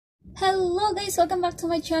Hello guys, welcome back to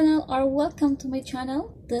my channel, or welcome to my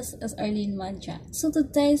channel. This is Arlene Mancha. So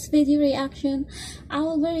today's video reaction, I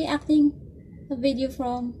will be reacting a video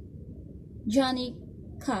from Johnny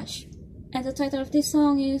Cash, and the title of this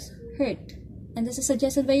song is Hurt, and this is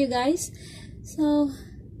suggested by you guys. So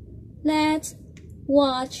let's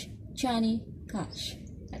watch Johnny Cash.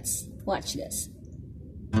 Let's watch this.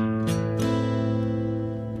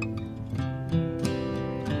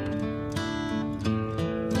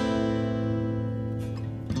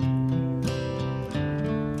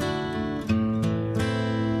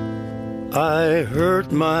 I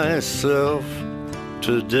hurt myself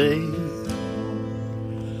today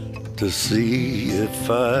to see if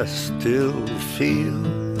I still feel.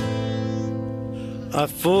 I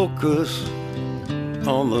focus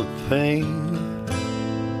on the pain,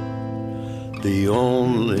 the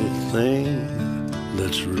only thing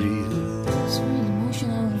that's real. It's an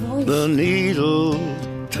emotional voice. The needle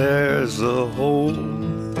tears a hole,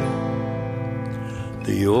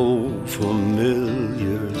 the old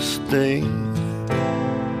familiar sting.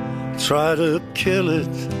 Try to kill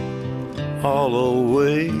it all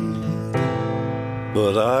away,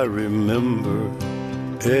 but I remember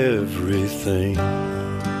everything.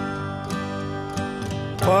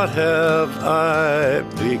 What have I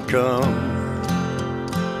become?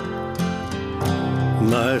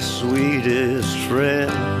 My sweetest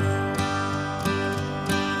friend.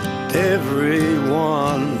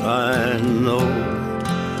 Everyone I know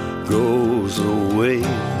goes away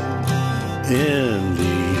in the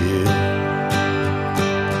end,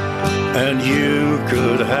 and you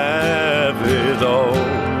could have it all.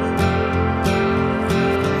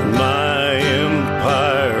 My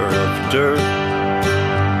empire of dirt,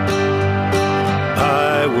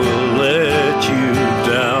 I will let you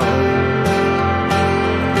down.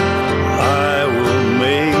 I will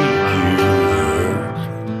make you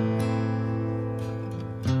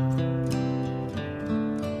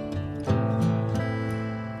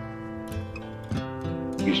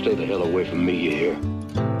hurt. You stay the hell away from me, you hear?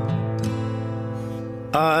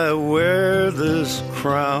 I wear this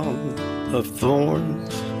crown of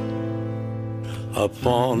thorns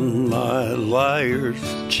upon my liar's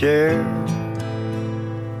chair,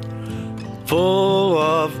 full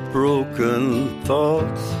of broken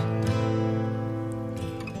thoughts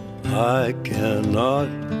I cannot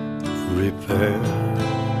repair.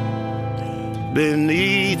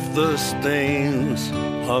 Beneath the stains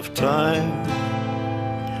of time,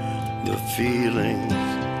 the feelings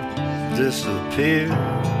disappear.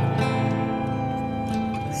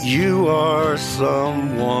 You are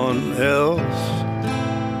someone else,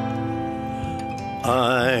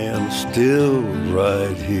 I am still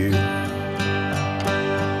right here.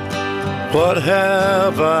 What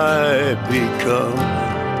have I become?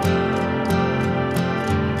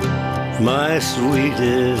 My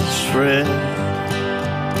sweetest friend.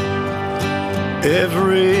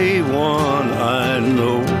 Everyone I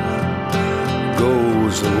know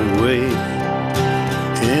goes away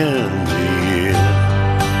in the end,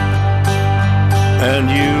 and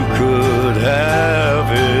you could have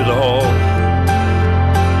it all.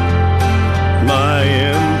 My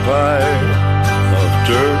empire of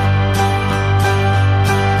dirt,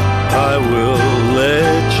 I will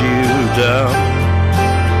let you down.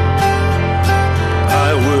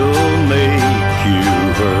 I will make you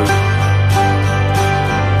hurt.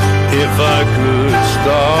 If I could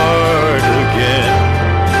start again,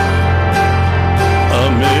 a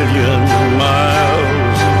million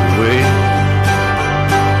miles away,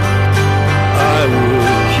 I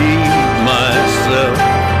would keep myself.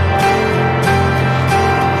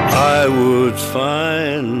 I would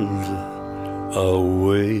find a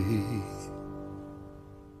way.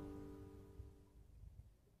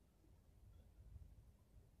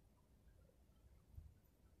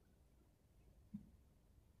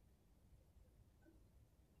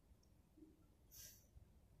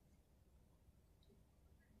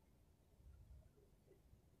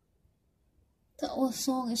 That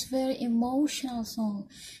song is very emotional song.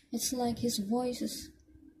 It's like his voice is,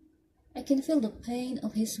 I can feel the pain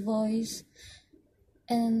of his voice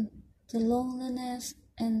and the loneliness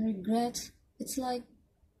and regret. It's like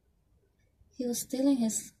he was telling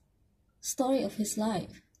his story of his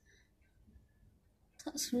life.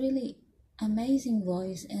 That's really amazing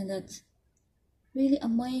voice, and that's really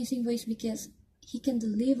amazing voice because he can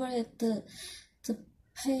deliver it, the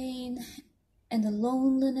pain and the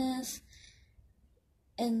loneliness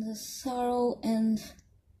and the sorrow and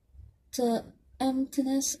the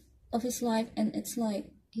emptiness of his life, and it's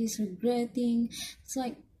like he's regretting. It's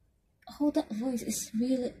like, oh, that voice is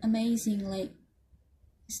really amazing. Like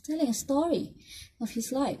he's telling a story of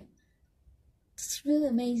his life. It's really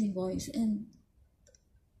amazing voice and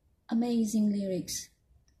amazing lyrics.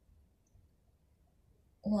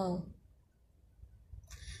 Wow.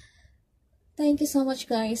 Thank you so much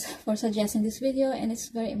guys for suggesting this video, and it's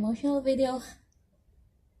very emotional video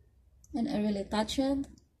and I really touched.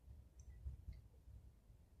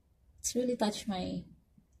 It's really touched my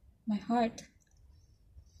heart.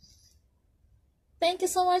 Thank you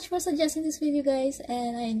so much for suggesting this video guys,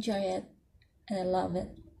 and I enjoy it and I love it.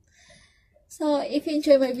 So if you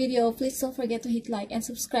enjoy my video, please don't forget to hit like and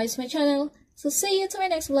subscribe to my channel. So see you to my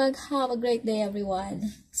next vlog. Have a great day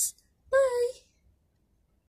everyone.